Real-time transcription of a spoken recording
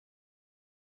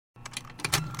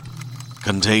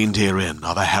Contained herein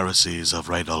are the heresies of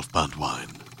Radolf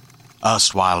Burntwine,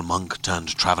 erstwhile monk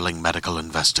turned traveling medical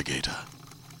investigator.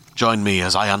 Join me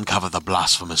as I uncover the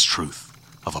blasphemous truth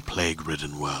of a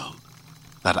plague-ridden world,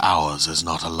 that ours is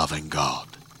not a loving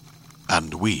God,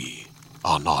 and we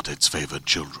are not its favored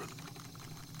children.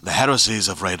 The heresies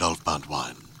of Radolf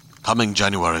Burntwine, coming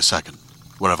January 2nd,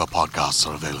 wherever podcasts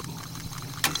are available.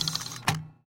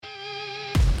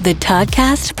 The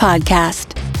Toddcast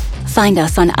Podcast. Find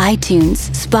us on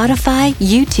iTunes, Spotify,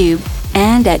 YouTube,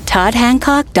 and at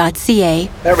toddhancock.ca.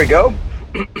 There we go.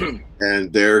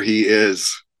 And there he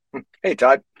is. Hey,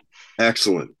 Todd.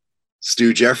 Excellent.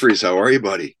 Stu Jeffries, how are you,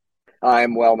 buddy?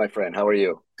 I'm well, my friend. How are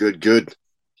you? Good.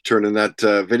 Turning that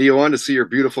video on to see your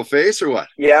beautiful face, or what?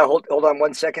 Yeah, hold on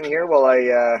 1 second here while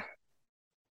I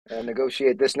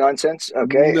negotiate this nonsense.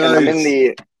 Okay. Nice.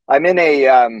 And I'm in a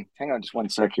hang on just 1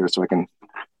 sec here so I can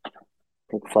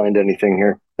find anything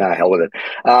here. Hell with it.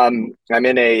 I'm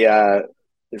in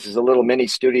this is a little mini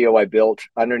studio I built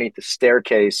underneath the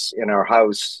staircase in our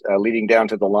house, leading down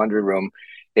to the laundry room.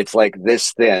 It's like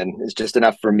this thin. It's just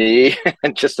enough for me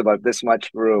and just about this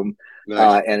much room.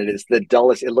 Nice. And it is the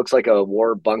dullest. It looks like a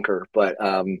war bunker, but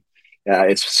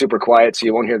it's super quiet, so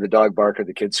you won't hear the dog bark or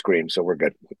the kids scream. So we're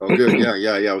good. Oh, good.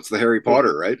 Yeah. It's the Harry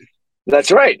Potter, right?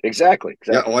 That's right. Exactly.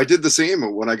 Yeah. Oh, I did the same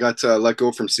when I got let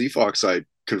go from CFOX. I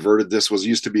converted this.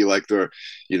 Used to be like the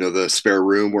spare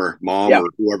room where mom or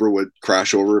whoever would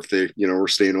crash over if they were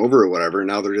staying over or whatever.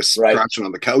 Now they're just crashing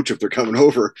on the couch if they're coming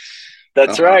over.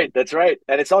 That's right.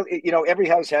 And it's all, every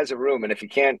house has a room. And if you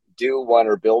can't do one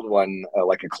or build one,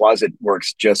 like a closet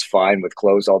works just fine with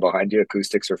clothes all behind you.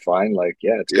 Acoustics are fine.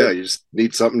 It's good. You just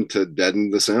need something to deaden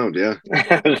the sound. Yeah.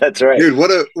 That's right. Dude,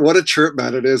 what a trip,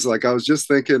 man, it is. Like, I was just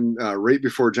thinking right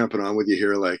before jumping on with you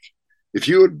here, like, if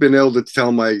you had been able to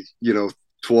tell my,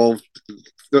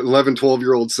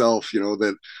 12-year-old self,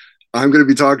 that I'm going to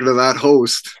be talking to that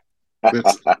host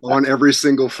that's on every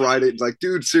single Friday. Like,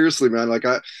 dude, seriously, man, like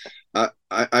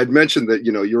I'd mentioned that,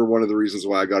 you're one of the reasons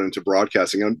why I got into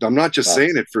broadcasting. I'm not just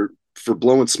saying it for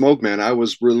blowing smoke, man. I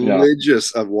was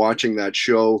religious of watching that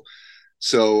show.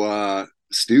 So,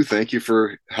 Stu, thank you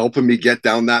for helping me get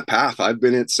down that path. I've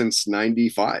been it since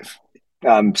 95.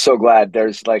 I'm so glad.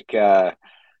 There's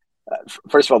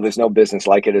first of all, there's no business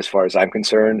like it as far as I'm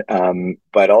concerned.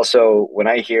 But also when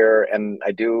I hear, and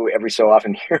I do every so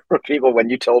often hear from people, when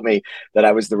you told me that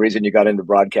I was the reason you got into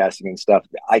broadcasting and stuff,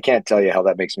 I can't tell you how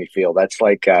that makes me feel. That's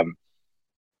like,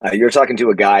 you're talking to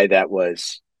a guy that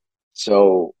was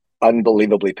so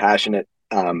unbelievably passionate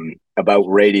about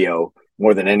radio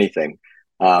more than anything.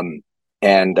 And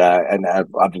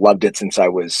I've loved it since I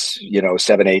was,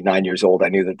 7, 8, 9 years old. I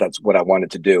knew that that's what I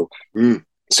wanted to do.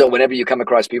 So whenever you come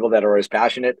across people that are as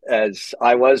passionate as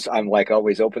I was, I'm like,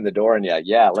 always open the door and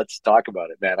let's talk about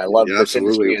it, man. I love this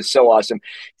industry. It's so awesome.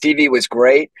 TV was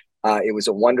great. It was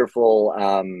a wonderful,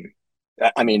 an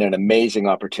amazing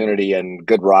opportunity. And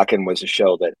Good Rockin' was a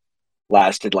show that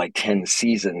lasted like 10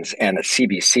 seasons, and a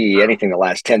CBC, anything that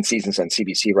lasts 10 seasons on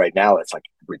CBC right now, it's like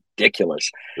ridiculous.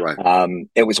 Right.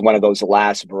 It was one of those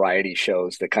last variety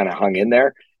shows that kind of hung in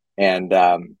there. And,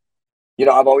 I've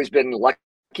always been lucky.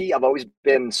 I've always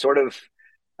been sort of,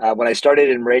 when I started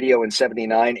in radio in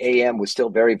 79, AM was still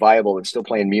very viable and still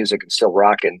playing music and still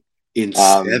rocking. In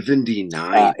 79?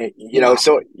 Wow.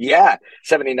 So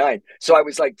 79. So I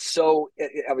was like,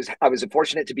 I was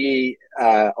fortunate to be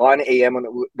on AM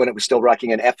when it was still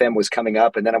rocking, and FM was coming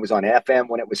up. And then I was on FM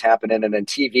when it was happening, and then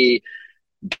TV,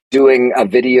 doing a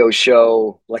video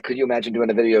show. Like, could you imagine doing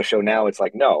a video show now? It's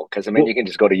like, no, because you can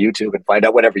just go to YouTube and find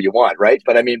out whatever you want, right?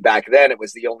 But back then it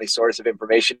was the only source of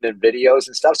information and videos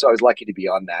and stuff. So I was lucky to be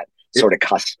on that sort of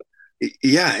cusp.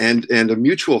 Yeah, and a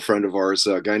mutual friend of ours,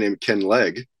 a guy named Ken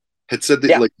Legg, had said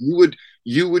that like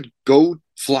you would go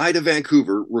fly to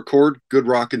Vancouver, record Good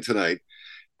Rockin' Tonight,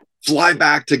 fly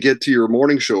back to get to your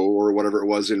morning show or whatever it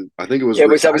was. And I think it was. I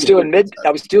was doing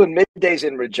middays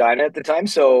in Regina at the time.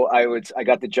 So I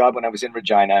got the job when I was in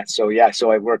Regina. So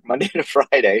I worked Monday to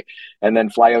Friday, and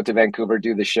then fly out to Vancouver,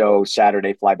 do the show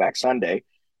Saturday, fly back Sunday.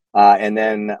 And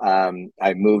then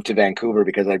I moved to Vancouver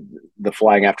because the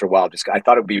flying after a while, I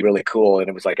thought it would be really cool. And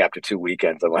it was like after 2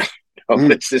 weekends, I'm like, no,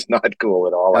 this is not cool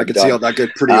at all. I could see how that got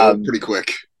pretty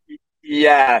quick.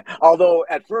 Yeah. Although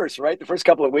at first, right, the first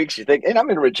couple of weeks, you think, hey, I'm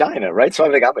in Regina, right? So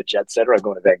I think I'm a jet setter. I'm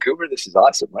going to Vancouver. This is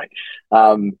awesome, right?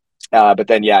 But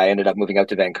then, I ended up moving out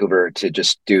to Vancouver to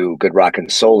just do Good Rockin'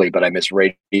 solely. But I missed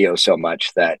radio so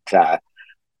much that, and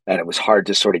it was hard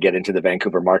to sort of get into the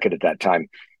Vancouver market at that time.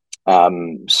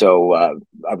 So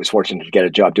I was fortunate to get a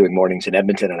job doing mornings in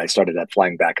Edmonton, and I started that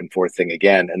flying back and forth thing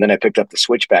again. And then I picked up the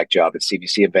switchback job at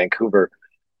CBC in Vancouver.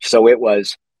 So it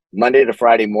was Monday to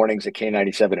Friday mornings at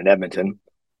K97 in Edmonton,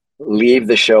 leave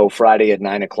the show Friday at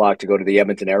 9 o'clock to go to the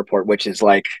Edmonton airport, which is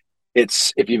like,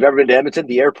 if you've ever been to Edmonton,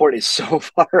 the airport is so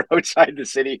far outside the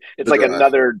city. It's The like drive.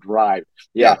 another drive.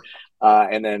 Yeah. Yeah.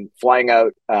 And then flying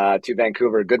out to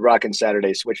Vancouver, good Rockin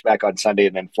Saturday, switch back on Sunday,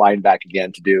 and then flying back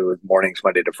again to do mornings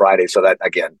Monday to Friday. So that,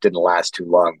 again, didn't last too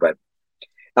long. But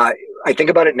I think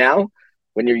about it now,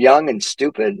 when you're young and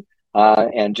stupid,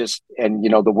 and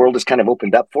the world has kind of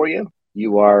opened up for you.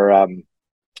 You're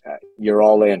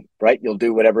all in, right? You'll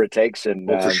do whatever it takes, and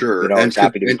Oh, for sure. I was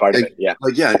happy to be part of it. Yeah,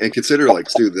 like, yeah, and consider, like,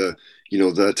 Stu,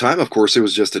 the time. Of course, it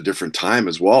was just a different time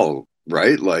as well,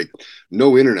 right? Like,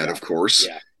 no internet, yeah, of course.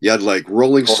 yeah, You had like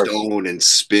Rolling of course. Stone and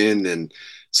Spin and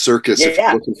Circus if you're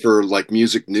Yeah, looking for like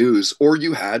music news, or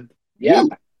you had yeah,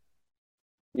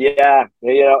 you.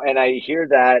 yeah. And I hear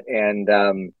that,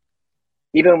 and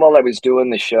even while I was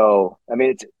doing the show, I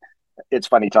mean, it's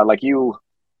funny, Todd. Like you,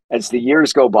 as the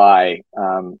years go by,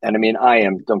 and I mean,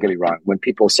 don't get me wrong, when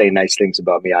people say nice things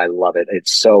about me, I love it.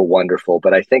 It's so wonderful.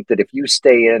 But I think that if you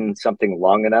stay in something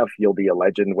long enough, you'll be a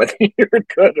legend, whether you're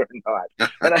good or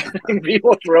not. And I think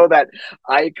people throw that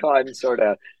icon sort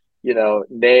of,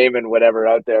 name and whatever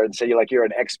out there and say you're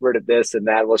an expert at this and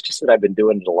that. Well, it's just that I've been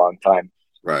doing it a long time.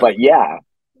 Right. But yeah,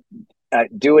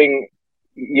 doing,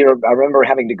 I remember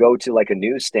having to go to like a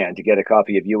newsstand to get a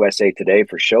copy of USA Today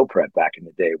for show prep back in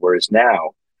the day. Whereas now,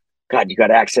 God, you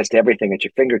got access to everything at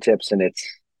your fingertips, and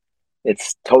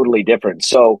it's totally different.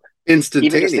 So even just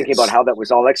thinking about Instantaneous. how that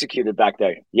was all executed back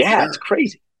there, yeah, Yeah, it's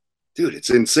crazy. dude, it's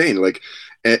insane. Like,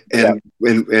 and Yeah,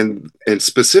 and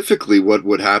specifically, what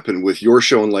would happen with your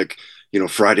show and, like,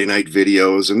 Friday night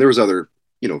videos, and there was other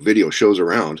video shows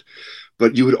around,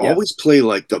 but you would yeah, always play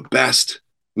like the best,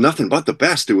 nothing but the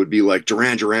best. It would be like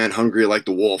Duran Duran, Hungry Like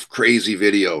the Wolf, crazy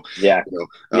video, yeah,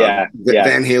 yeah, yeah,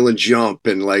 Van Halen, Jump,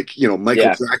 and, like, Michael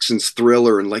yeah, Jackson's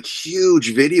Thriller, and like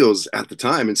huge videos at the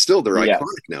time, and still they're yeah,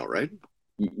 iconic now, right?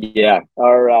 yeah.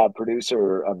 Our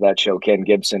producer of that show, Ken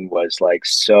Gibson, was like,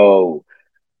 so,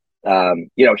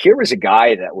 here was a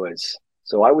guy that was,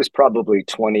 so I was probably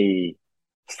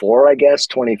 24, I guess,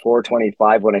 24,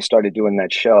 25 when I started doing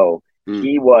that show. Mm,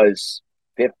 He was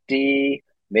 50,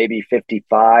 maybe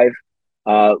 55,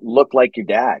 looked like your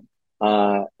dad.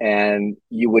 And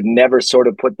you would never sort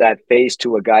of put that face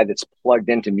to a guy that's plugged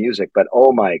into music. But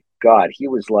oh my God, he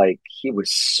was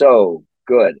so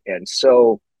good. And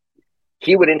so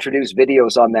he would introduce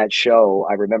videos on that show.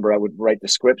 I remember I would write the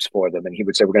scripts for them, and he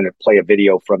would say, we're going to play a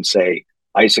video from, say,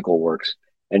 Icicle Works.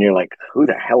 And you're like, who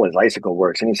the hell is Icicle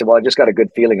Works? And he said, well, I just got a good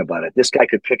feeling about it. This guy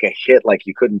could pick a hit like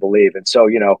you couldn't believe. And so,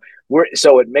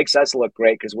 so it makes us look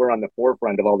great because we're on the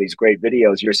forefront of all these great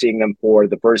videos. You're seeing them for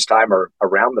the first time or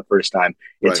around the first time.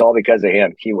 It's right. all because of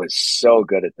him. He was so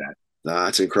good at that.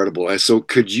 That's incredible. So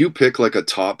could you pick like a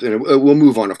top, and we'll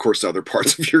move on, of course, to other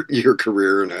parts of your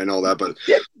career and all that, but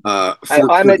Yeah,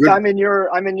 I'm in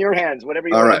your hands. Whatever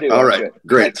you want to do, all I'm right, good.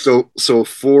 great. So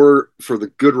for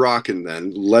the good rockin',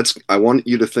 then I want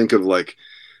you to think of like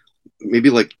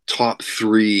maybe like top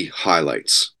three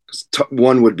highlights. 'Cause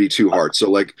one would be too hard.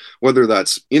 So, like, whether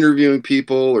that's interviewing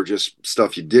people or just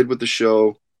stuff you did with the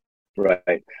show.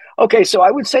 Right. Okay. So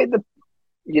I would say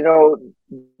you know,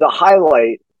 the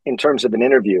highlight in terms of an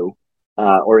interview,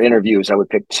 or interviews, I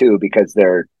would pick two because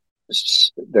they're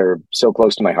so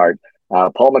close to my heart.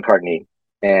 Paul McCartney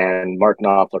and Mark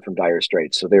Knopfler from Dire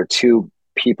Straits. So they're two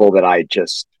people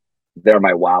that they're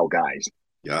my wow guys.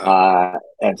 Yeah.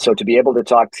 And so to be able to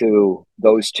talk to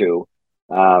those two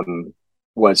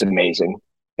was amazing.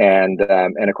 And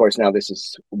of course now this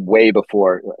is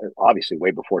obviously way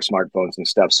before smartphones and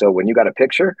stuff. So when you got a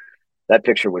picture, that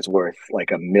picture was worth like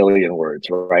a million words,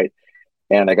 right?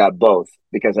 And I got both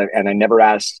because I never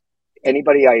asked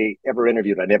anybody I ever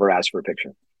interviewed. I never asked for a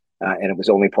picture, and it was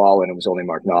only Paul and it was only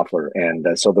Mark Knopfler,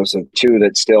 and so those are two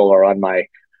that still are on my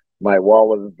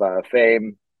wall of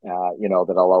fame.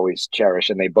 That I'll always cherish,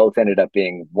 and they both ended up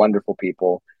being wonderful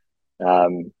people.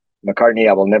 McCartney,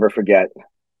 I will never forget.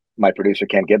 My producer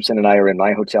Ken Gibson and I are in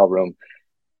my hotel room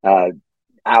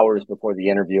hours before the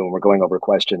interview, and we're going over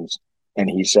questions, and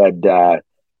he said,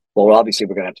 well, obviously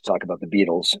we're going to have to talk about the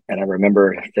Beatles. And I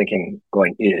remember thinking,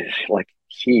 going, like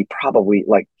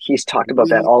he's talked about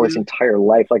that all his entire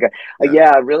life. Like,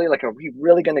 yeah, really? Like, are we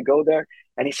really going to go there?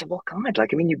 And he said, well, God,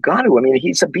 like, I mean, you got to. I mean,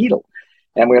 he's a Beatle.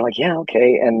 And we were like, yeah,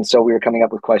 okay. And so we were coming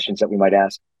up with questions that we might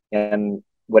ask. And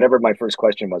whatever my first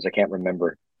question was, I can't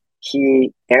remember.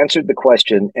 He answered the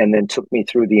question and then took me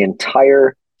through the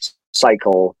entire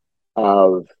cycle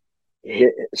of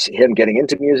him getting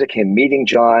into music, him meeting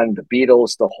John, the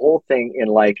Beatles, the whole thing in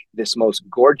like this most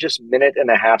gorgeous minute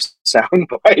and a half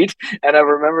soundbite. And I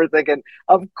remember thinking,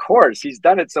 of course, he's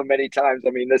done it so many times. I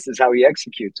mean, this is how he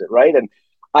executes it, right? And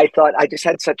I thought I just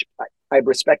had I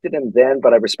respected him then,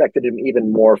 but I respected him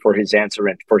even more for his answer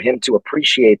and for him to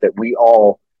appreciate that we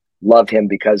all love him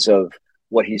because of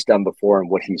what he's done before and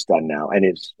what he's done now. And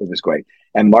it was great.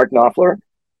 And Mark Knopfler,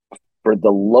 for the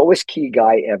lowest key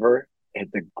guy ever, had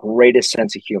the greatest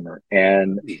sense of humor.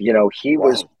 And, you know, he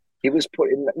was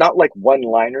put in, not like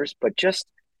one-liners, but just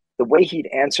the way he'd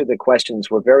answer the questions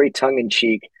were very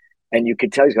tongue-in-cheek. And you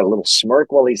could tell he's got a little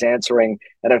smirk while he's answering.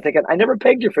 And I'm thinking, I never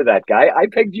pegged you for that guy. I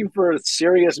pegged you for a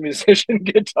serious musician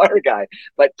guitar guy.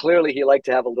 But clearly he liked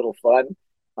to have a little fun.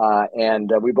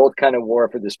 And we both kind of wore,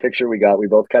 for this picture we got, we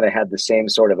both kind of had the same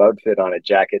sort of outfit on, a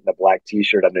jacket and a black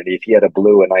T-shirt underneath. He had a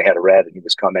blue and I had a red, and he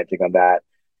was commenting on that.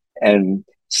 And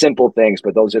simple things,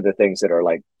 but those are the things that are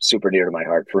like super near to my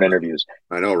heart for interviews.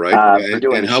 I know, right?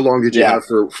 And how long did you have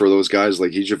for those guys?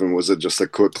 Like each of them, was it just a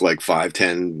quick like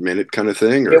 5-10 minute kind of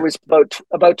thing? Or? It was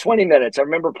about 20 minutes. I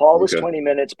remember Paul was 20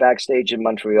 minutes backstage in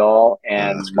Montreal,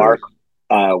 and Mark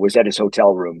was at his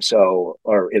hotel room,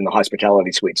 or in the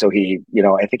hospitality suite. So he, you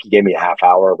know, I think he gave me a half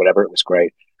hour or whatever. It was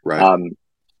great. Right.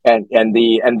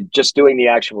 And just doing the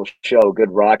actual show, Good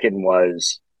Rockin'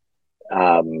 was,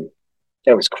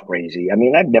 it was crazy. I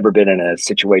mean, I've never been in a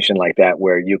situation like that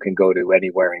where you can go to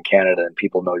anywhere in Canada and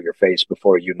people know your face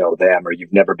before you know them, or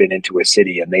you've never been into a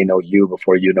city and they know you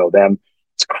before you know them.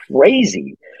 It's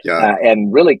crazy. Yeah.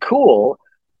 And really cool,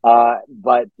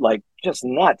 but like just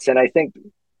nuts. And I think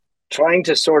trying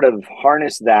to sort of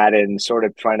harness that and sort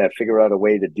of trying to figure out a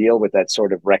way to deal with that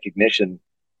sort of recognition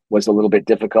was a little bit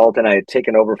difficult. And I had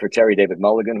taken over for Terry David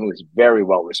Mulligan, who is very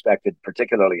well respected,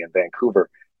 particularly in Vancouver.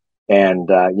 And,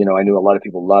 you know, I knew a lot of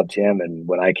people loved him. And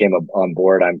when I came on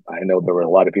board, I know there were a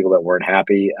lot of people that weren't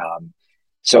happy.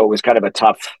 So it was kind of a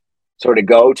tough sort of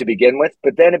go to begin with.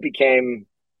 But then it became,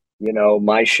 you know,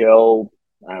 my show.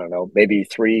 I don't know, maybe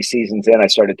 3 seasons in, I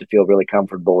started to feel really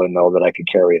comfortable and know that I could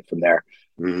carry it from there.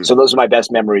 Mm-hmm. So those are my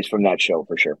best memories from that show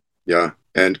for sure. Yeah.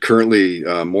 And currently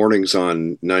mornings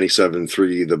on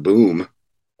 97.3 The Boom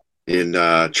in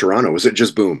Toronto. Is it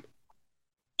just Boom?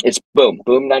 It's Boom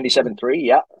 97.3.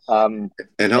 Yeah. And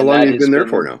how long have you been there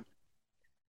for now?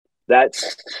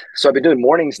 So I've been doing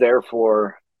mornings there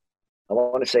for, I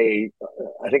want to say,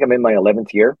 I think I'm in my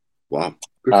 11th year. Wow.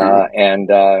 And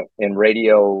in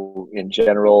radio in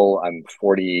general, I'm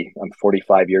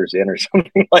 45 years in or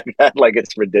something like that. Like,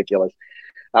 it's ridiculous.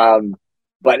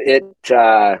 But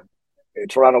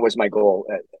Toronto was my goal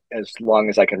as long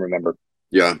as I can remember.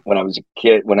 Yeah. When I was a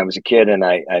kid, and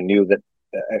I knew that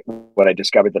when I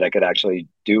discovered that I could actually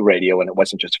do radio, and it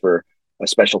wasn't just for a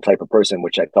special type of person,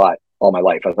 which I thought all my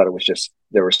life. I thought it was just,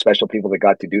 there were special people that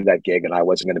got to do that gig, and I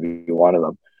wasn't going to be one of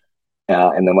them.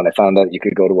 And then when I found out you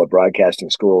could go to a broadcasting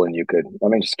school and you could, I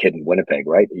mean, just a kid in Winnipeg,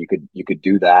 right? You could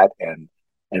do that and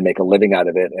make a living out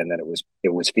of it. And then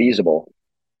it was feasible.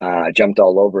 I jumped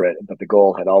all over it, but the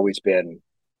goal had always been,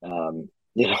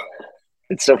 you know,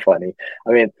 it's so funny.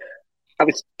 I mean, I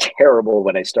was terrible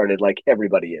when I started, like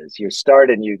everybody is. You start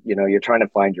and you know, you're trying to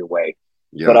find your way.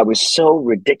 Yeah. But I was so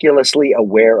ridiculously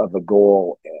aware of a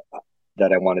goal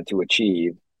that I wanted to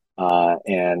achieve.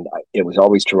 And it was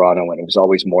always Toronto, and it was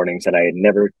always mornings, and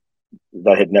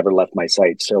that had never left my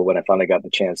sight. So when I finally got the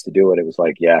chance to do it, it was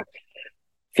like, yeah,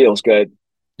 feels good.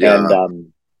 Yeah.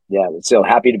 And, yeah, it's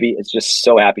just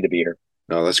so happy to be here.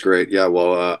 No, that's great. Yeah.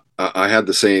 Well, I had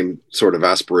the same sort of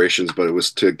aspirations, but it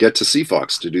was to get to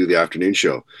CFOX to do the afternoon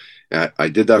show. I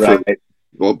did that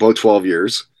for about 12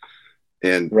 years.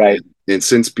 And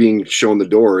since being shown the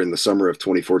door in the summer of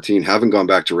 2014, haven't gone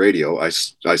back to radio. I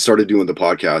started doing the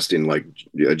podcast in like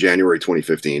January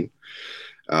 2015.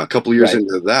 A couple of years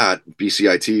into that,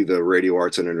 BCIT, the Radio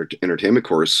Arts and Entertainment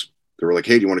course, they were like,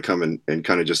 "Hey, do you want to come and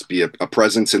kind of just be a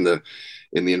presence in the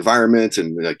environment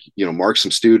and, like, you know, mark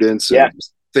some students and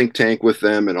think tank with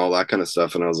them and all that kind of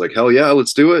stuff?" And I was like, "Hell yeah,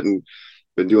 let's do it!" And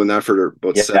been doing that for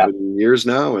about 7 years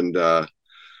now. And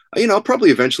you know, I'll probably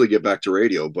eventually get back to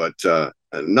radio, but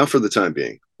not for the time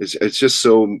being. It's just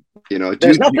so, you know.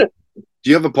 Do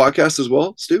you have a podcast as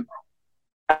well, Stu?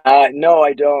 No,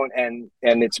 I don't. And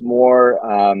it's more,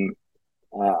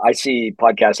 I see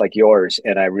podcasts like yours,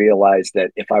 and I realize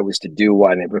that if I was to do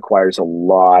one, it requires a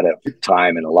lot of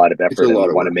time and a lot of effort, and I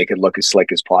want to make it look as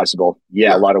slick as possible.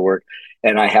 Yeah, a lot of work.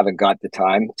 And I haven't got the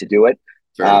time to do it.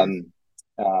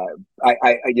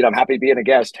 I'm happy being a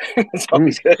guest. It's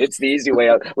always good. It's the easy way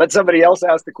out. Let somebody else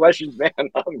ask the questions, man.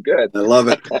 I'm good. I love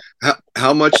it.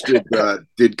 How much did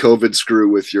COVID screw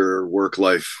with your work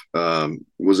life?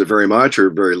 Was it very much or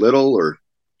very little or?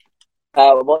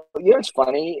 Well, it's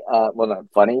funny. Well, not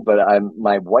funny, but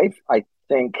my wife, I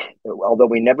think, although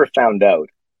we never found out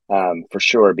for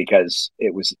sure because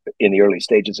it was in the early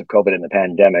stages of COVID and the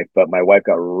pandemic, but my wife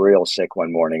got real sick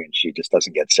one morning and she just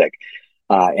doesn't get sick.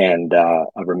 I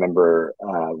remember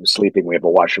sleeping. We have a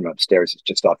washroom upstairs. It's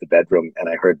just off the bedroom. And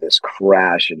I heard this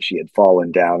crash and she had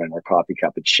fallen down and her coffee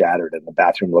cup had shattered and the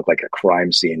bathroom looked like a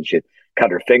crime scene. She had cut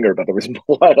her finger, but there was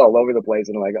blood all over the place.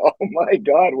 And I'm like, oh my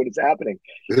God, what is happening?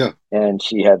 Yeah. And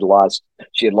she had lost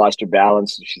her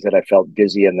balance. She said, I felt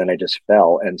dizzy and then I just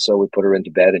fell. And so we put her into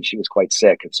bed and she was quite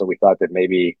sick. And so we thought that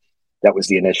maybe that was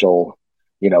the initial,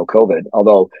 COVID,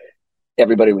 although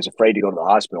everybody was afraid to go to the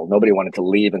hospital. Nobody wanted to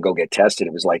leave and go get tested.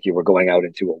 It was like you were going out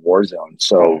into a war zone.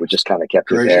 So we just kind of kept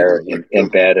her there in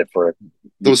bed for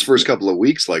those first couple of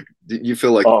weeks. Like, did you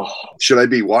feel like, should I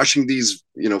be washing these,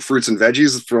 fruits and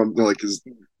veggies from is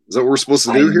that what we're supposed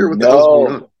to do here? What the hell's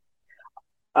going on?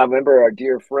 I remember our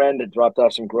dear friend had dropped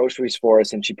off some groceries for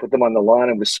us and she put them on the lawn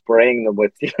and was spraying them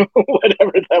with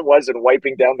whatever that was and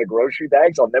wiping down the grocery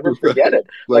bags. I'll never forget it.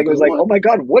 Like it was like, oh my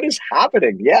God, what is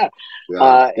happening? Yeah.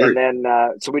 And then,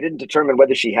 so we didn't determine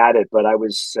whether she had it, but I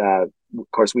was, of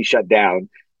course we shut down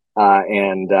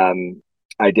and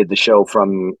I did the show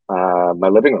from my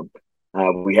living room.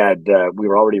 We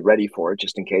were already ready for it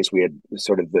just in case. We had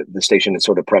sort of the station had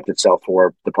sort of prepped itself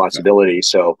for the possibility. Yeah.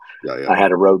 So I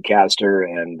had a Rodecaster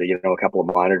and a couple of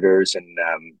monitors, and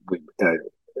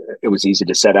it was easy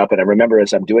to set up. And I remember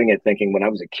as I'm doing it, thinking when I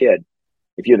was a kid,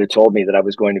 if you'd have told me that I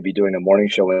was going to be doing a morning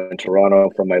show in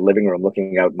Toronto from my living room,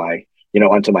 looking out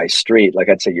onto my street, like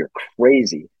I'd say you're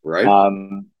crazy, right?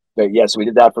 But yes, we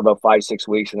did that for about 5-6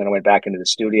 weeks, and then I went back into the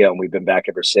studio, and we've been back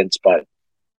ever since. But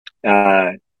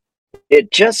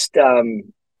it just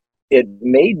it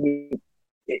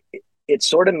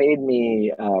sort of made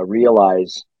me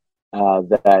realize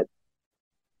that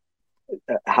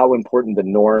how important the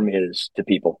norm is to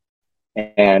people,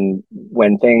 and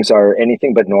when things are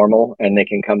anything but normal and they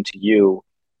can come to you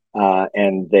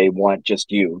and they want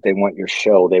just you, they want your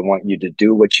show, they want you to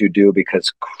do what you do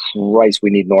because Christ,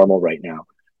 we need normal right now.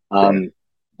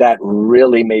 That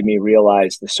really made me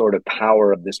realize the sort of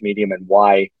power of this medium and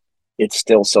why it's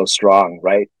still so strong,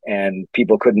 right? And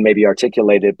people couldn't maybe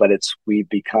articulate it, but we've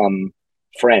become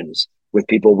friends with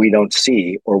people we don't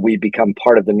see, or we become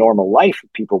part of the normal life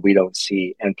of people we don't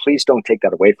see. And please don't take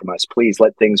that away from us. Please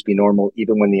let things be normal,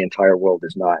 even when the entire world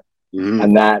is not. Mm-hmm.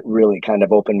 And that really kind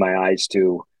of opened my eyes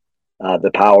to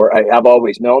the power. I've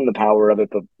always known the power of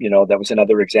it, but that was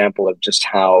another example of just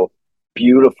how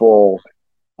beautiful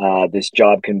this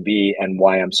job can be and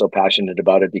why I'm so passionate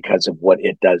about it, because of what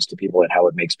it does to people and how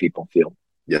it makes people feel.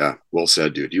 Yeah, well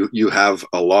said, dude. You have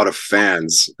a lot of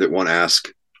fans that want to ask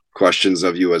questions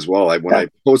of you as well. When I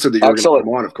posted that you were going to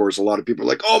come on, of course, a lot of people are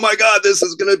like, oh my God, this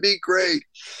is going to be great.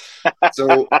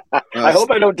 So I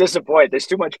hope I don't disappoint. There's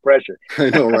too much pressure. I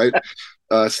know, right?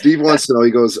 Steve wants to know,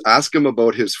 he goes, ask him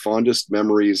about his fondest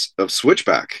memories of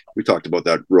Switchback. We talked about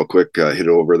that real quick, hit it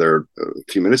over there a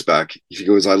few minutes back. He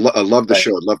goes, I love the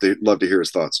show. I'd love to hear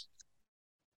his thoughts.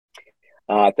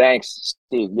 Thanks,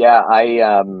 Steve. Yeah,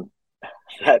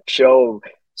 that show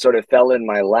sort of fell in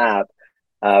my lap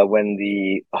when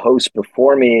the host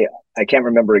before me, I can't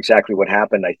remember exactly what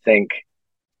happened. I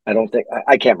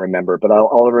can't remember, but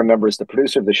all I remember is the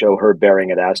producer of the show, Herb Baring,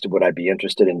 had asked would I be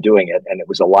interested in doing it. And it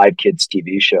was a live kids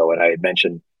TV show. And I had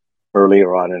mentioned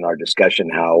earlier on in our discussion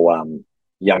how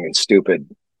young and stupid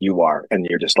you are. And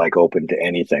you're just like open to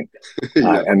anything.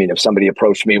 Yeah. I mean, if somebody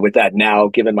approached me with that now,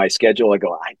 given my schedule, I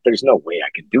go, there's no way I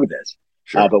can do this.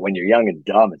 Sure. But when you're young and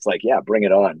dumb, it's like, yeah, bring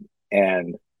it on.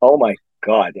 And oh my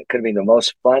God, it could have been the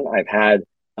most fun I've had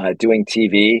doing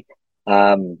TV.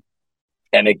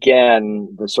 And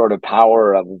again, the sort of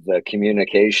power of the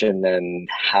communication and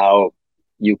how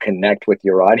you connect with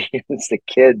your audience, the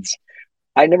kids.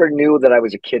 I never knew that I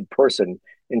was a kid person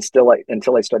until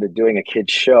I started doing a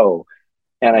kid show.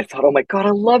 And I thought, oh my God,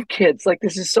 I love kids. Like,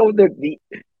 this is so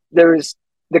there's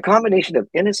the combination of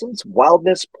innocence,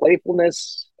 wildness,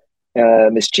 playfulness,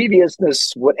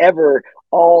 mischievousness, whatever,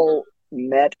 all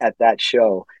met at that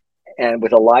show. And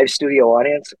with a live studio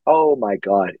audience, oh my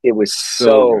God, it was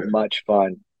so much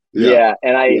fun. Yeah.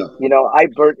 And I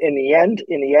burnt in the end,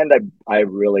 I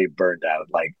really burned out.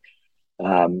 Like,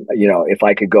 if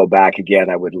I could go back again,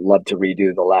 I would love to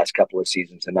redo the last couple of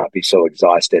seasons and not be so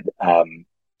exhausted.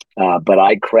 But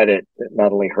I credit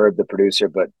not only Herb, the producer,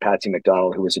 but Patsy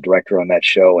McDonald, who was the director on that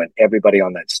show, and everybody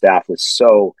on that staff was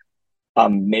so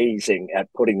amazing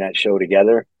at putting that show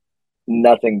together.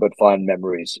 Nothing but fun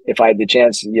memories. If I had the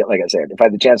chance, like I said, if I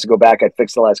had the chance to go back, I'd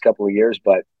fix the last couple of years.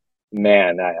 But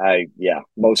man, yeah,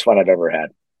 most fun I've ever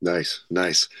had. Nice,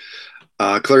 nice.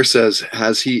 Claire says,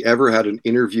 has he ever had an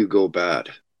interview go bad?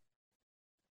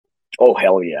 Oh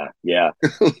hell yeah, yeah.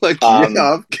 Like, Um,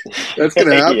 yeah, that's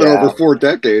gonna happen over yeah, 4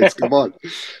 decades. Come on.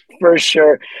 for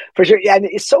sure, for sure. Yeah, and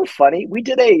it's so funny. We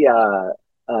did a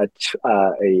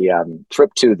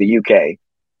trip to the UK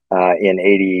in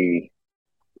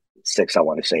 '86. I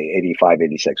want to say 85,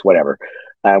 '86, whatever.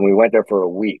 And we went there for a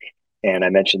week. And I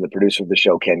mentioned the producer of the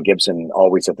show, Ken Gibson,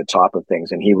 always at the top of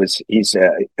things. And he's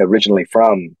originally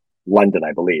from London,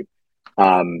 I believe.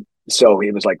 So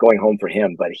it was like going home for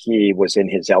him, but he was in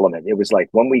his element. It was like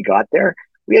when we got there,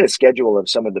 we had a schedule of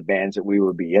some of the bands that we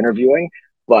would be interviewing,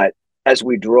 but as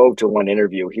we drove to one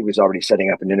interview, he was already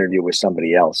setting up an interview with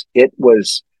somebody else. It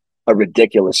was a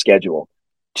ridiculous schedule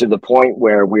to the point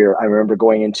where I remember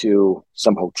going into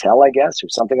some hotel, I guess, or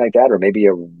something like that, or maybe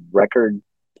a record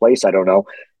place, I don't know.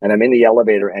 And I'm in the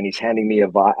elevator and he's handing me a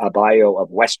bio of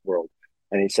Westworld.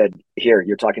 And he said, here,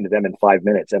 you're talking to them in 5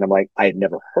 minutes. And I'm like, I had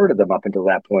never heard of them up until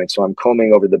that point. So I'm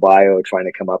combing over the bio, trying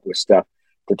to come up with stuff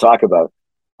to talk about.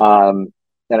 And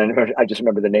I just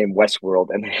remember the name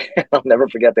Westworld. And I'll never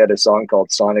forget they had a song called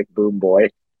Sonic Boom Boy.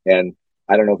 And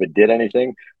I don't know if it did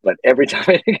anything, but every time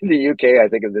I think of the UK, I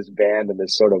think of this band and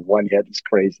this sort of one hit. It's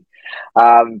crazy.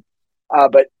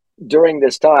 But during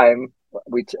this time,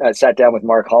 we sat down with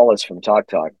Mark Hollis from Talk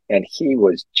Talk, and he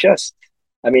was just,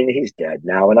 I mean, he's dead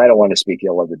now, and I don't want to speak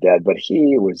ill of the dead, but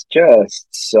he was just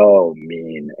so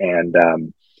mean. And,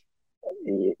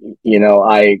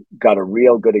 I got a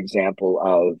real good example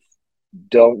of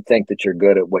don't think that you're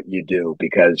good at what you do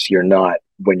because you're not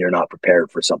when you're not prepared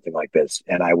for something like this.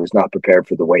 And I was not prepared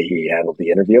for the way he handled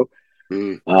the interview.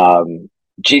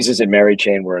 Jesus and Mary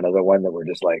Chain were another one that were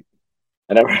just like,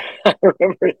 and I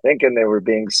remember thinking they were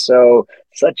being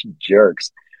such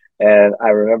jerks. And I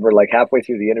remember like halfway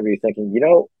through the interview thinking,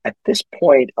 at this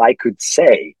point I could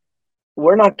say,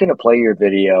 we're not going to play your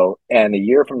video. And a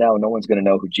year from now, no one's going to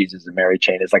know who Jesus and Mary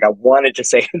Chain is. Like I wanted to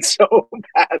say it so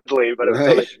badly, but it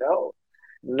was like,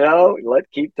 no, let's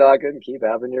keep talking, keep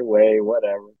having your way,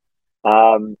 whatever.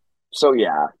 So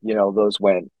yeah, those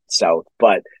went south,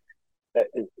 but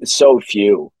so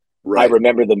few. Right. I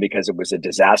remember them because it was a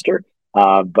disaster.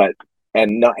 And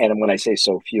when I say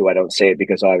so few, I don't say it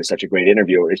because I was such a great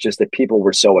interviewer. It's just that people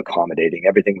were so accommodating.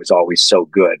 Everything was always so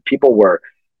good. People were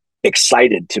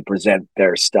excited to present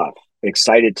their stuff,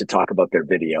 excited to talk about their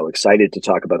video, excited to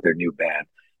talk about their new band.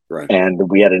 Right. And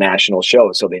we had a national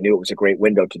show, so they knew it was a great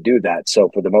window to do that. So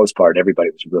for the most part, everybody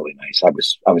was really nice. I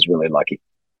was really lucky.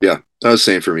 Yeah, that was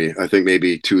the same for me. I think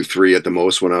maybe 2, 3 at the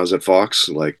most when I was at Fox.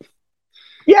 Like,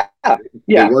 yeah.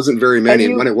 It wasn't very many.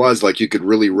 And when it was, like, you could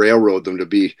really railroad them to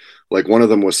be like, one of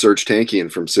them was Serge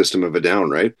Tankian from System of a Down,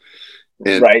 right?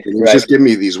 And, he was just giving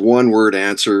me these 1-word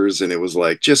answers, and it was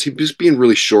like he was being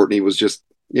really short, and he was just,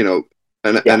 and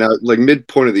like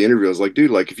midpoint of the interview, I was like, dude,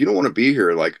 like if you don't want to be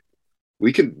here, like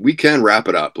we can wrap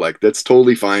it up. Like that's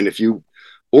totally fine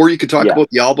or you could talk about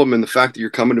the album and the fact that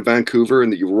you're coming to Vancouver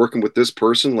and that you're working with this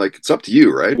person. Like it's up to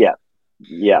you, right?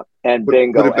 Yeah. And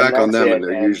bingo. Put it back on them, and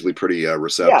they're usually pretty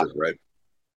receptive, right?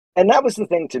 And that was the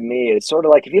thing to me. It's sort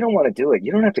of like, if you don't want to do it,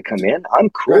 you don't have to come in. I'm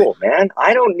cool, man.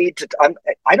 I don't need to.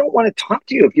 I don't want to talk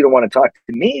to you if you don't want to talk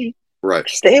to me. Right.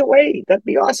 Stay away. That'd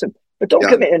be awesome. But don't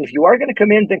come in. If you are going to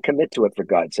come in, then commit to it, for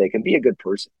God's sake, and be a good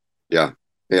person. Yeah.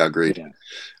 Yeah. Agreed. Yeah.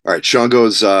 All right. Sean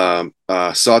goes, saw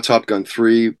Top Gun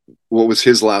 3. What was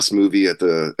his last movie at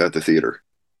the theater?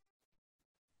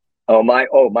 My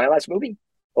last movie?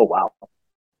 Oh, wow.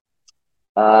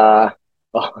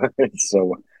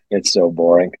 It's so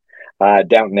boring.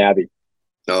 Downton Abbey.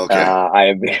 Okay.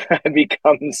 I have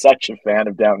become such a fan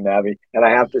of Downton Abbey, and I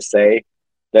have to say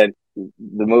that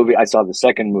the movie I saw, the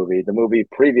second movie, the movie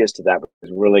previous to that,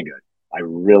 was really good. I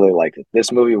really liked it.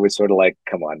 This movie was sort of like,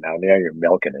 come on now you're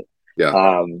milking it.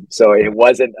 Yeah. So it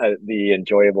wasn't the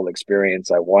enjoyable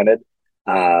experience I wanted,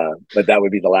 but that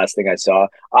would be the last thing I saw.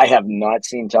 I have not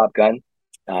seen Top Gun.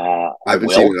 I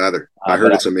haven't seen it either. I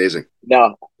heard it's amazing.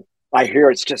 No. I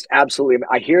hear it's just absolutely.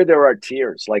 I hear there are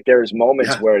tears. Like there's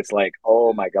moments where it's like,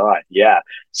 oh my God, yeah.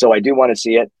 So I do want to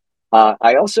see it.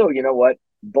 I also, you know what,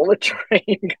 Bullet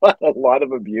Train got a lot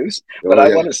of abuse, but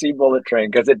I want to see Bullet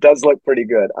Train because it does look pretty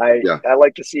good. I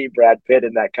like to see Brad Pitt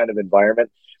in that kind of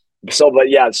environment. So, but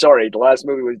yeah, sorry, the last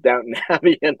movie was Downton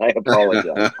Abbey, and I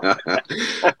apologize.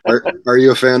 Are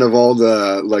you a fan of all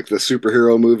the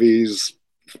superhero movies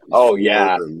Oh Thor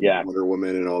yeah, and yeah. Wonder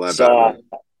Woman and all that bad.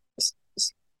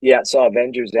 Saw saw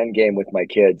Avengers Endgame with my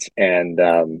kids and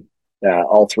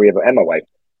all three of them and my wife.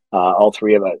 All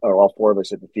three of us or all four of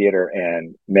us at the theater,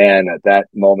 and man, at that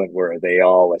moment where they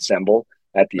all assemble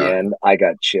at the Yeah, end, I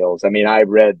got chills. I mean, I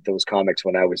read those comics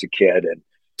when I was a kid, and it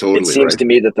totally seems right. to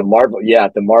me that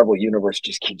the Marvel universe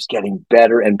just keeps getting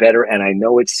better and better. And I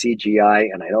know it's CGI,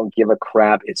 and I don't give a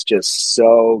crap. It's just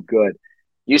so good.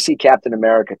 You see Captain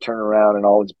America turn around, and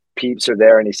all his peeps are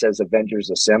there, and he says, "Avengers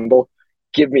assemble."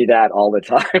 Give me that all the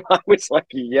time. I was like,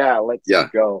 "Yeah, let's Yeah,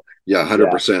 go." yeah, Yeah,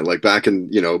 100%. Like back in,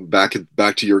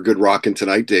 back to your good Rockin'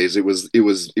 Tonight days, it was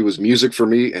music for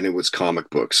me, and it was comic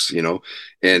books,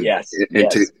 and yes, and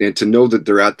to yes, and to know that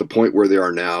they're at the point where they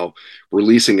are now,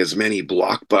 releasing as many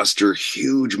blockbuster,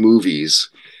 huge movies.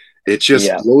 It just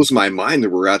yeah, blows my mind that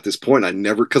we're at this point. I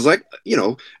never, because like,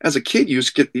 as a kid, you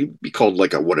used to you'd be called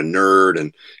like a what a nerd,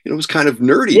 and it was kind of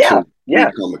nerdy yeah, to read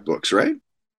yeah. comic books, right?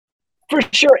 For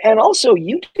sure. And also,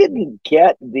 you didn't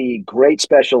get the great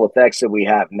special effects that we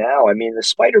have now. I mean, the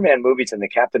Spider-Man movies and the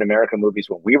Captain America movies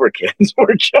when we were kids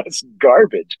were just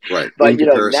garbage. Right. In But,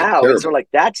 comparison, now it's sort terrible. of like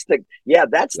that's Yeah.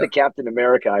 the Captain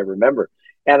America I remember.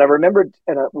 And I remembered,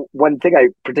 and one thing I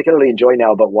particularly enjoy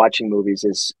now about watching movies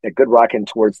is a good rockin'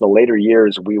 towards the later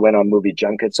years. We went on movie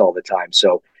junkets all the time.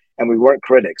 So, and we weren't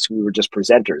critics, we were just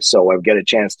presenters. So I would get a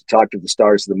chance to talk to the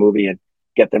stars of the movie and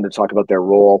get them to talk about their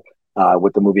role,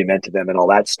 what the movie meant to them and all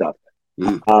that stuff.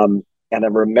 Mm. And I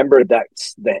remember that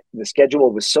the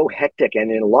schedule was so hectic,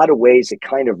 and in a lot of ways, it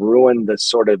kind of ruined the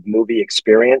sort of movie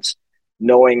experience.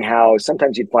 Knowing how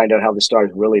sometimes you'd find out how the stars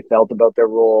really felt about their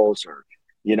roles, or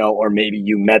or maybe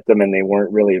you met them and they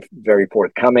weren't really very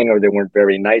forthcoming, or they weren't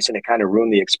very nice, and it kind of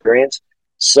ruined the experience.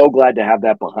 So glad to have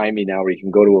that behind me now, where you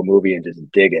can go to a movie and just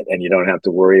dig it, and you don't have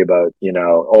to worry about,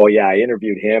 oh yeah, I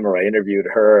interviewed him or I interviewed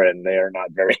her, and they're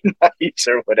not very nice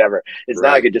or whatever. It's now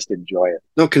I Right. could just enjoy it.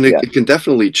 No, Yeah, it can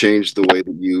definitely change the way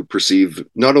that you perceive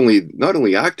not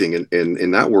only acting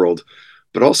in that world,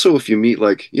 but also if you meet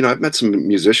like, I've met some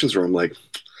musicians where I'm like,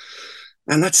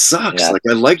 man, that sucks. yeah, Like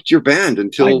I liked your band I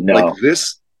until like know.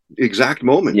 this exact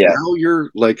moment. Yeah, Now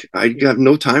you're like, I have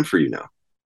no time for you now.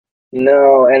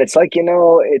 no, and it's like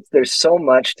it's there's so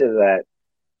much to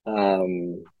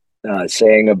that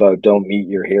saying about don't meet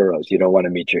your heroes. You don't want to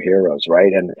meet your heroes,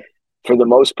 right? And for the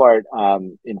most part,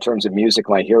 in terms of music,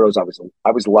 my heroes, I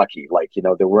was lucky. Like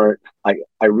there weren't.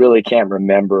 I really can't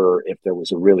remember if there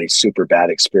was a really super bad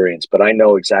experience, but I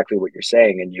know exactly what you're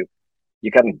saying, and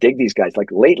you kind of dig these guys.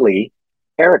 Like lately,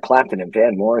 Eric Clapton and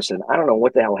Van Morrison. I don't know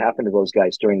what the hell happened to those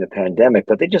guys during the pandemic,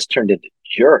 but they just turned into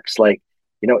jerks. Like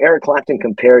Eric Clapton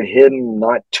compared him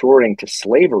not touring to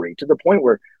slavery, to the point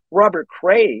where Robert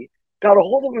Cray got a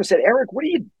hold of him and said, "Eric, what are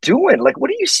you doing? Like,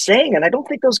 what are you saying?" And I don't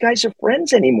think those guys are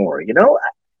friends anymore.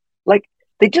 Like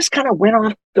they just kind of went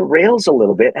off the rails a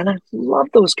little bit, and I love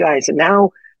those guys. And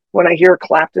now when I hear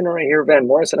Clapton or I hear Van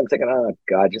Morrison, I'm thinking, oh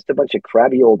God, just a bunch of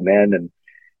crabby old men. And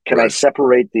can I Right.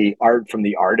 separate the art from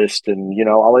the artist? And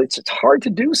all it's hard to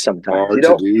do sometimes. Hard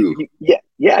to do.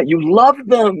 Yeah, you love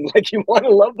them, like you want to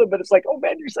love them, but it's like, oh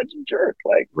man, you're such a jerk.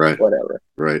 Like Right. whatever.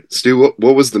 Right. Stu,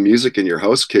 what was the music in your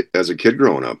house as a kid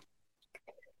growing up?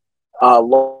 A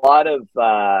lot of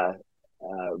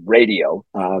radio,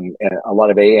 and a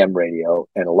lot of AM radio,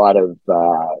 and a lot of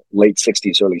late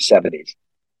 '60s, early '70s.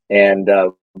 And uh,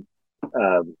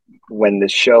 when the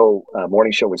show,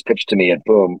 morning show, was pitched to me at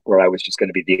Boom, where I was just going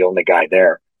to be the only guy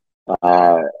there,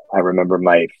 I remember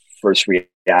my first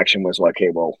reaction was like, "Okay,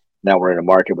 well, now we're in a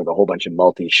market with a whole bunch of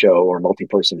multi-show or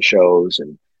multi-person shows,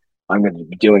 and I'm going to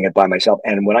be doing it by myself."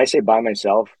 And when I say by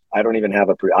myself, I don't even have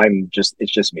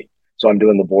it's just me. So I'm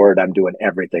doing the board, I'm doing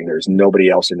everything. There's nobody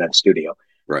else in that studio.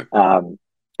 Right. And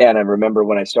I remember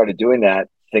when I started doing that,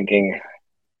 thinking,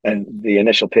 and the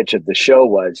initial pitch of the show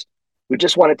was, we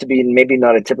just want it to be maybe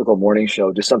not a typical morning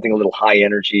show, just something a little high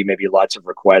energy, maybe lots of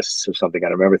requests or something. And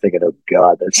I remember thinking, oh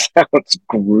God, that sounds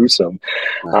gruesome.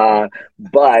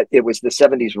 But it was the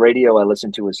 '70s radio I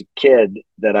listened to as a kid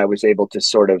that I was able to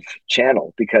sort of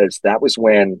channel, because that was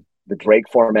when the Drake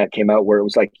format came out, where it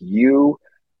was like you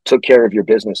took care of your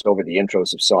business over the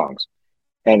intros of songs.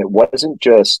 And it wasn't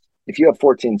just, if you have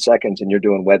 14 seconds and you're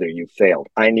doing weather, you failed.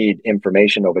 I need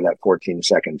information over that 14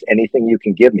 seconds. Anything you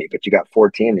can give me, but you got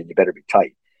 14 and you better be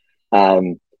tight.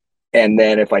 Um, and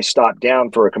then if I stop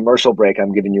down for a commercial break,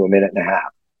 I'm giving you a minute and a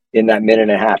half. In that minute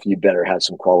and a half, you better have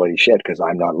some quality shit, because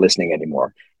I'm not listening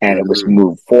anymore. And it was Mhm.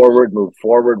 move forward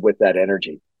with that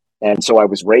energy. And so I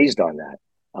was raised on that.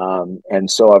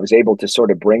 And so I was able to sort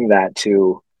of bring that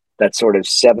to that sort of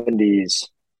 '70s,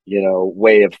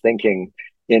 way of thinking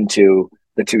into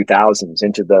the 2000s,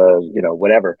 into the,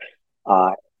 whatever.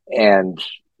 Uh, and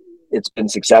it's been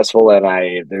successful, and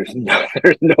there's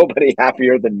there's nobody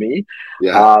happier than me.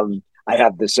 Yeah. I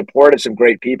have the support of some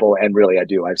great people, and really I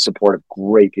do. I have support of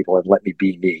great people and let me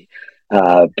be me.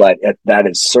 But that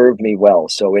has served me well.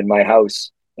 So in my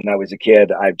house, when I was a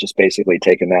kid, I've just basically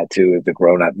taken that to the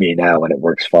grown up me now, and it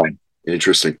works fine.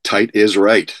 Interesting. Tight is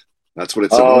right. That's what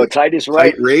it's Oh, about. tight is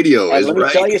right. Tight radio And is let me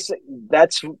right. tell you,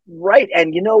 that's right.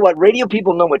 And you know what? Radio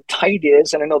people know what tight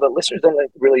is. And I know that listeners don't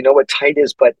really know what tight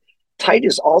is, but tight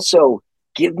is also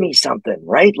give me something,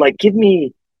 right? Like, give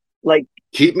me, like,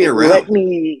 Keep me let around.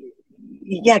 me,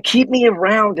 yeah, keep me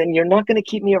around. And you're not going to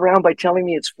keep me around by telling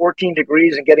me it's 14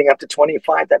 degrees and getting up to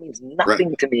 25. That means Right.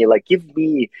 nothing to me. Like, give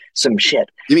me some shit.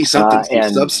 Give me something, some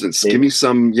And substance. Give they, me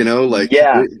some, like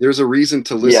yeah, there's a reason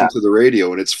to listen yeah, to the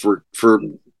radio, and it's for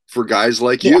guys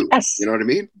like you. You yes. know what I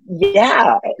mean?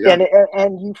 Yeah, Yeah,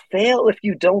 and you fail if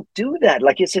you don't do that.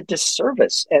 Like it's a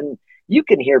disservice, and you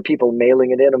can hear people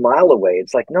mailing it in a mile away.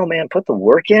 It's like, no, man, put the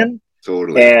work in,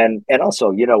 totally. and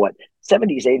also, you know what?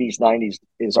 70s, 80s, 90s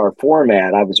is our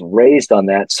format. I was raised on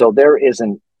that, so there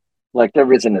isn't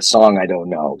a song I don't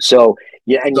know. So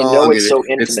yeah, and you know Song, it and so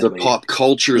it's the intimately. pop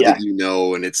culture Yeah, that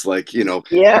and it's like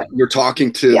yeah, you're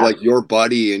talking to yeah. like your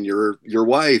buddy and your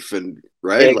wife, and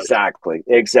right, like Exactly,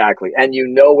 exactly. And you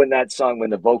know when that song,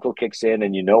 when the vocal kicks in,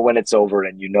 and you know when it's over,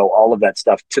 and you know all of that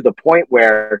stuff to the point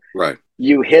where right,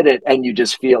 you hit it and you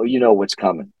just feel you know what's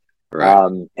coming.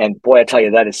 right. And boy, I tell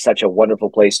you, that is such a wonderful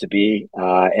place to be.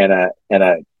 And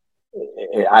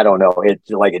I don't know,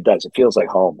 it does. It feels like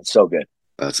home. It's so good.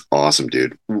 That's awesome,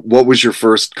 dude. What was your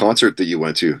first concert that you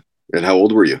went to, and how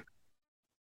old were you?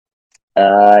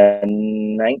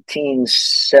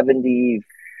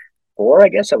 1974, I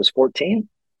guess I was 14,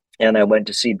 and I went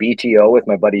to see BTO with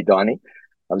my buddy Donnie.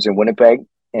 I was in Winnipeg,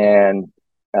 and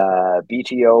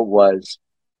BTO was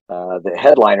the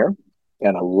headliner,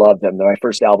 and I loved them. My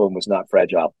first album was Not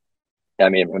Fragile. I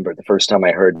mean, remember the first time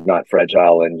I heard Not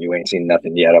Fragile and You Ain't Seen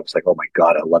Nothing Yet, I was like, oh my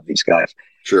God, I love these guys.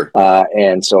 Sure.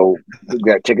 And so we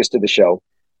got tickets to the show,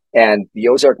 and the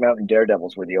Ozark Mountain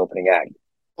Daredevils were the opening act.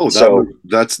 Oh, So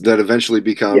that eventually yeah,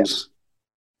 becomes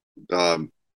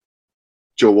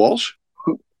Joe Walsh.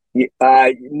 no,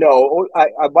 I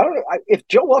don't know if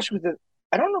Joe Walsh was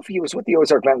I don't know if he was with the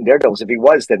Ozark Mountain Daredevils. If he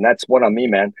was, then that's one on me,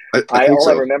 man. I think All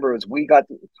I so. remember is we got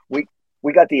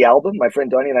the album. My friend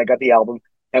Donnie and I got the album,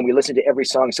 and we listened to every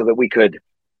song so that we could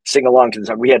sing along to the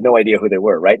song. We had no idea who they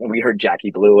were, right? And we heard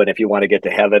Jackie Blue and If You Want to Get to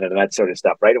Heaven and that sort of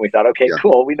stuff, right? And we thought, okay, Yeah.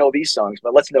 cool, we know these songs,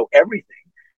 but let's know everything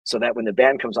so that when the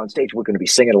band comes on stage, we're going to be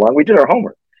singing along. We did our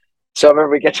homework. So I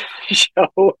remember we get to the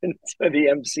show and so the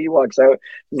MC walks out.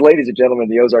 Ladies and gentlemen,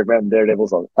 the Ozark Mountain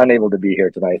Daredevils are unable to be here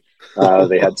tonight.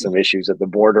 They had some issues at the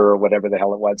border or whatever the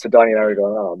hell it was. So Donnie and I were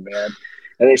going, oh man.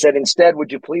 And they said, instead,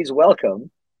 would you please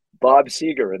welcome Bob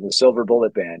Seger and the Silver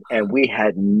Bullet Band? And we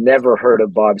had never heard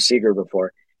of Bob Seger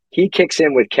before. He kicks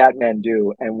in with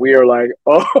Kathmandu, and we are like,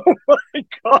 oh my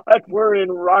God, we're in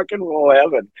rock and roll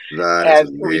heaven. That is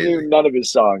And we knew amazing. none of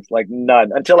his songs, like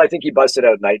none, until I think he busted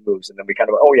out Night Moves, and then we kind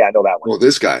of, oh yeah, I know that one. Oh,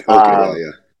 this guy. Okay,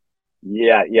 yeah.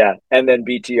 Yeah, yeah. And then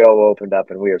BTO opened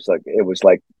up, and we were like, it was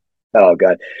like, oh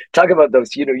God, talk about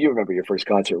those. You remember your first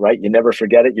concert, right? You never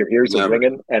forget it. Your ears are Never.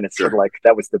 ringing, and it's sort Sure. of like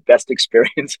that was the best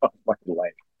experience of my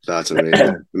life. That's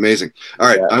amazing. Amazing. All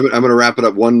right, Yeah. I'm going to wrap it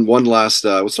up. One last.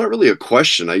 Well, it's not really a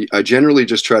question. I generally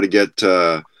just try to get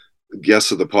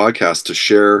guests of the podcast to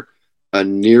share a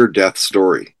near death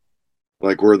story,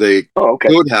 like where they Oh, okay.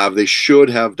 they should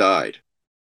have died.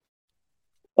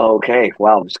 Okay.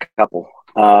 Wow, there's a couple.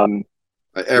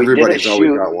 Everybody's always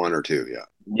shoot. got one or two. Yeah.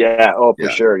 Yeah. Oh, for Yeah.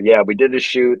 sure. Yeah, we did a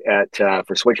shoot at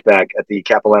for Switchback at the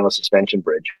Capilano Suspension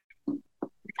Bridge,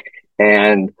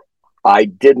 and I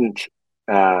didn't.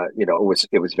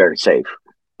 It was very safe,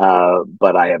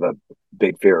 but I have a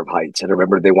big fear of heights. And I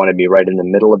remember they wanted me right in the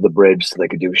middle of the bridge so they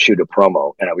could shoot a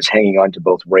promo, and I was hanging on to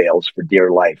both rails for dear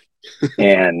life.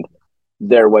 And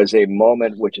there was a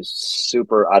moment which is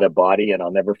super out of body, and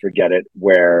I'll never forget it,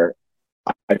 where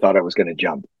I thought I was going to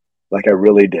jump. Like I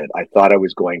really did. I thought I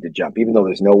was going to jump, even though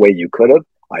there's no way you could have.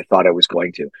 I thought I was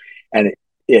going to, and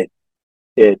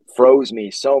it froze me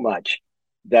so much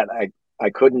that I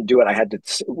couldn't do it. I had to.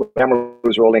 When the camera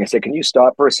was rolling, I said, "Can you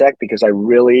stop for a sec? Because I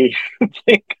really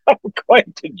think I'm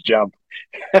going to jump."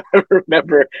 I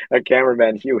remember a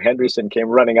cameraman, Hugh Henderson, came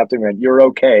running up to me and, "You're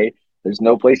okay. There's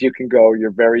no place you can go.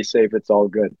 You're very safe. It's all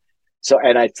good." So,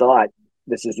 and I thought,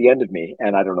 this is the end of me,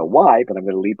 and I don't know why, but I'm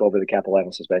going to leap over the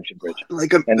Capilano Suspension Bridge.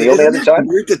 Like, And the only isn't other that time,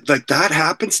 weird that like that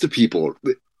happens to people?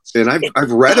 And it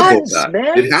I've read about does, that.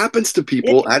 man. It happens to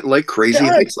people It at like crazy does.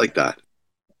 heights like that.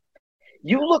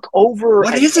 You look over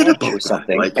What an is it edge or about that?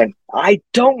 something, Like, and I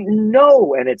don't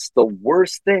know, and it's the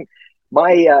worst thing.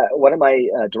 One of my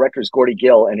directors, Gordy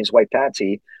Gill, and his wife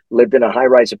Patsy lived in a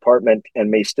high-rise apartment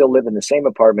and may still live in the same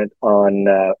apartment on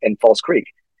in Falls Creek.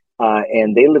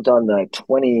 And they lived on the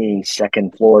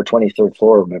 22nd floor, 23rd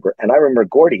floor, remember? And I remember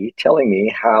Gordy telling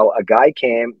me how a guy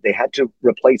came, they had to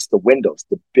replace the windows,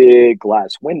 the big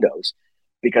glass windows,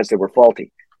 because they were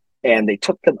faulty. And they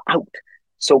took them out.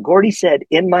 So Gordy said,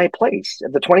 in my place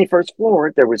at the 21st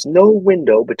floor, there was no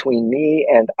window between me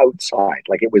and outside.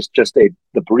 Like it was just the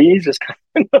breeze is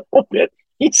coming a little bit.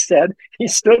 He said he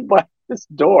stood by this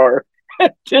door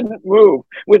and didn't move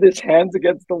with his hands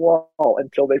against the wall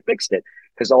until they fixed it.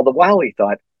 Because all the while he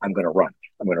thought, I'm going to run.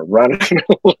 I'm going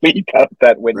to leap out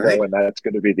that window, right? And that's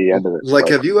going to be the end of it. Like,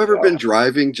 have you ever been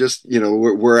driving just,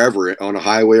 wherever on a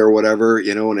highway or whatever,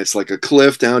 and it's like a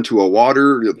cliff down to a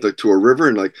water, to a river.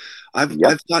 And like, I've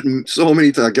thought so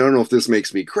many times, I don't know if this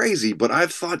makes me crazy, but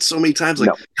I've thought so many times,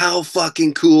 like, how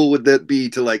fucking cool would that be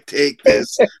to like take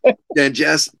this and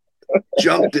just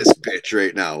jump this bitch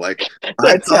right now? Like,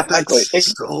 I thought that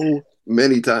so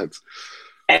many times.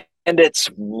 And it's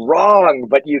wrong,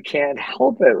 but you can't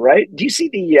help it, right? Do you see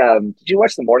did you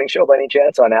watch the morning show by any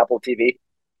chance on Apple TV?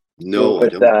 No,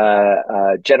 with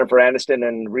Jennifer Aniston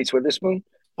and Reese Witherspoon.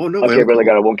 Oh no! Okay, really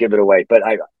got. I won't give it away, but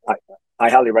I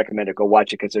highly recommend it. Go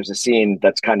watch it because there's a scene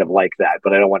that's kind of like that,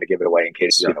 but I don't want to give it away in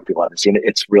case people haven't seen it.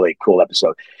 It's really cool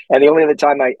episode. And the only other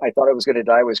time I thought I was going to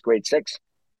die was grade 6,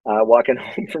 walking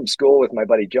home from school with my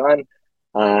buddy John,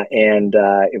 and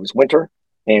it was winter.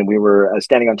 And we were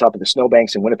standing on top of the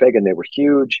snowbanks in Winnipeg, and they were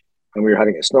huge. And we were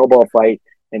having a snowball fight,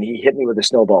 and he hit me with a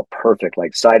snowball perfect,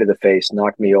 like side of the face,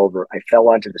 knocked me over. I fell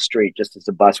onto the street just as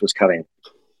the bus was coming.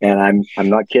 And I'm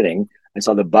not kidding. I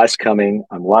saw the bus coming.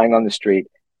 I'm lying on the street.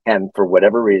 And for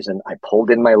whatever reason, I pulled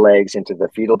in my legs into the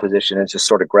fetal position and just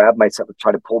sort of grabbed myself,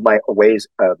 try to pull my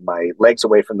legs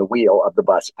away from the wheel of the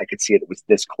bus. I could see it was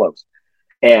this close.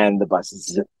 And the bus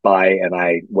zipped by, and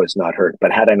I was not hurt.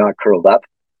 But had I not curled up,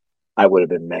 I would have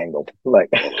been mangled. Like,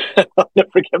 I'll never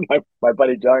forget my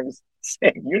buddy John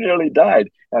saying, "You nearly died."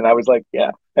 And I was like,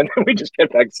 yeah. And then we just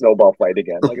get back snowball fight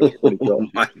again. Like, it was pretty cool. Oh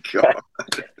my God.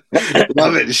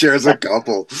 Love it. Shares a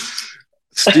couple.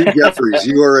 Stu Jeffries,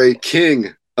 you are a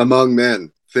king among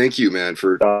men. Thank you, man,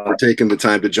 for taking the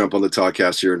time to jump on the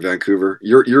talkcast here in Vancouver.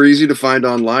 You're easy to find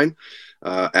online,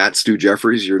 at Stu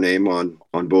Jeffries, your name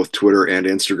on both Twitter and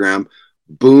Instagram.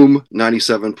 Boom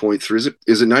 97.3.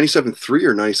 Is it 97.3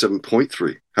 or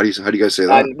 97.3? How do you guys say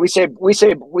that? We say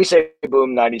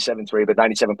boom 97.3, but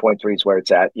 97.3 is where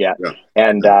it's at. Yeah.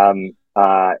 And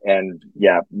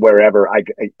wherever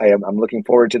I'm looking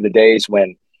forward to the days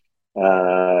when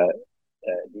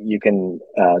you can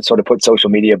sort of put social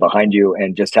media behind you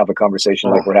and just have a conversation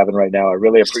like we're having right now. I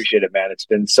really appreciate it, man.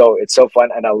 It's so fun,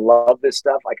 and I love this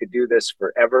stuff. I could do this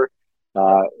forever.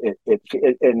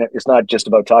 It's not just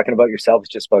about talking about yourself. It's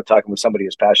just about talking with somebody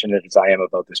as passionate as I am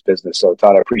about this business. So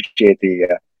Todd, I appreciate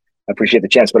the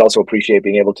chance, but also appreciate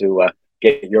being able to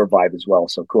get your vibe as well.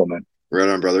 So cool, man. Right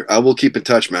on, brother. I will keep in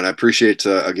touch, man. I appreciate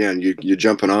again you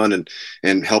jumping on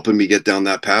and helping me get down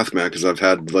that path, man, because I've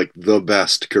had like the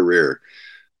best career.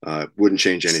 Wouldn't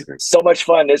change anything. So much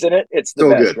fun, isn't it? It's the so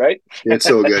best, good. Right? It's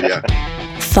so good,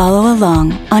 yeah. Follow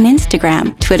along on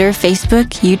Instagram, Twitter, Facebook,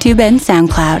 YouTube, and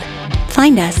SoundCloud.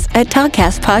 Find us at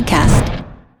Toddcast Podcast.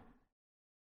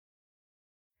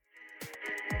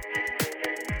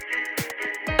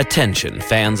 Attention,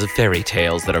 fans of fairy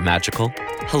tales that are magical,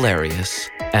 hilarious,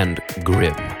 and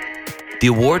grim. The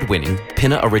award-winning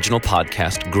Pinna original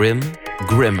podcast Grim,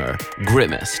 Grimmer,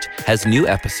 Grimmest has new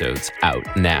episodes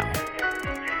out now.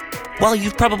 While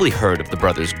you've probably heard of the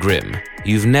Brothers Grimm,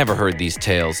 you've never heard these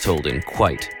tales told in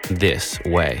quite this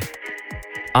way.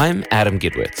 I'm Adam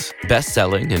Gidwitz,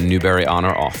 best-selling and Newbery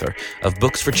Honor author of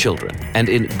books for children, and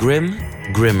in Grim,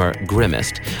 Grimmer,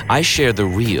 Grimmest, I share the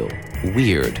real,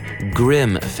 weird,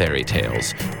 grim fairy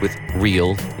tales with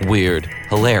real, weird,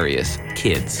 hilarious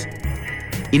kids.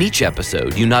 In each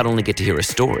episode, you not only get to hear a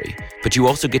story, but you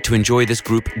also get to enjoy this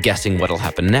group guessing what'll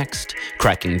happen next,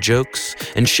 cracking jokes,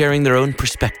 and sharing their own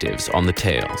perspectives on the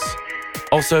tales.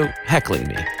 Also, heckling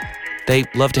me. They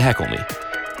love to heckle me.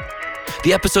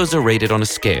 The episodes are rated on a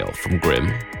scale from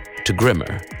grim to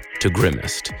grimmer to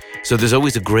grimmest, so there's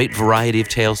always a great variety of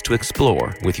tales to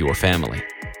explore with your family.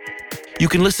 You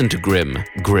can listen to Grim,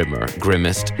 Grimmer,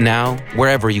 Grimmest now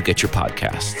wherever you get your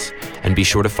podcasts, and be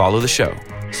sure to follow the show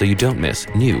so you don't miss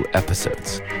new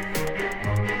episodes.